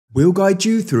We'll guide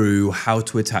you through how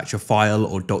to attach a file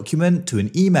or document to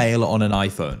an email on an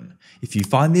iPhone. If you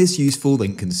find this useful,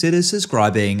 then consider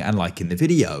subscribing and liking the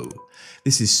video.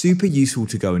 This is super useful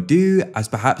to go and do, as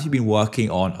perhaps you've been working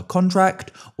on a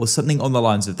contract or something on the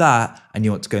lines of that, and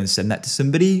you want to go and send that to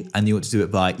somebody, and you want to do it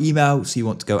via email, so you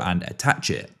want to go and attach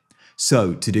it.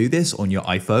 So to do this on your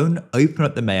iPhone, open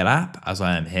up the Mail app, as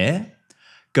I am here.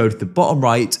 Go to the bottom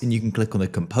right and you can click on the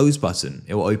Compose button.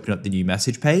 It will open up the new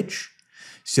message page.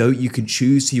 So you can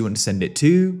choose who you want to send it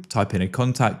to, type in a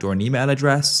contact or an email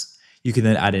address. You can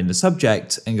then add in the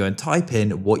subject and go and type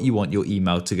in what you want your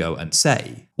email to go and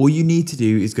say. All you need to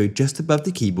do is go just above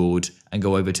the keyboard and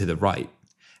go over to the right.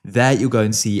 There you'll go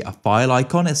and see a file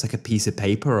icon. It's like a piece of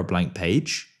paper or a blank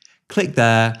page. Click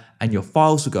there and your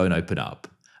files will go and open up.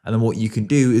 And then what you can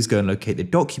do is go and locate the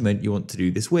document you want to do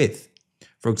this with.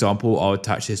 For example, I'll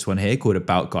attach this one here called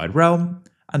About GuideRealm,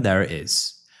 and there it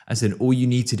is. And so then all you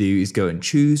need to do is go and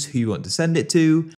choose who you want to send it to,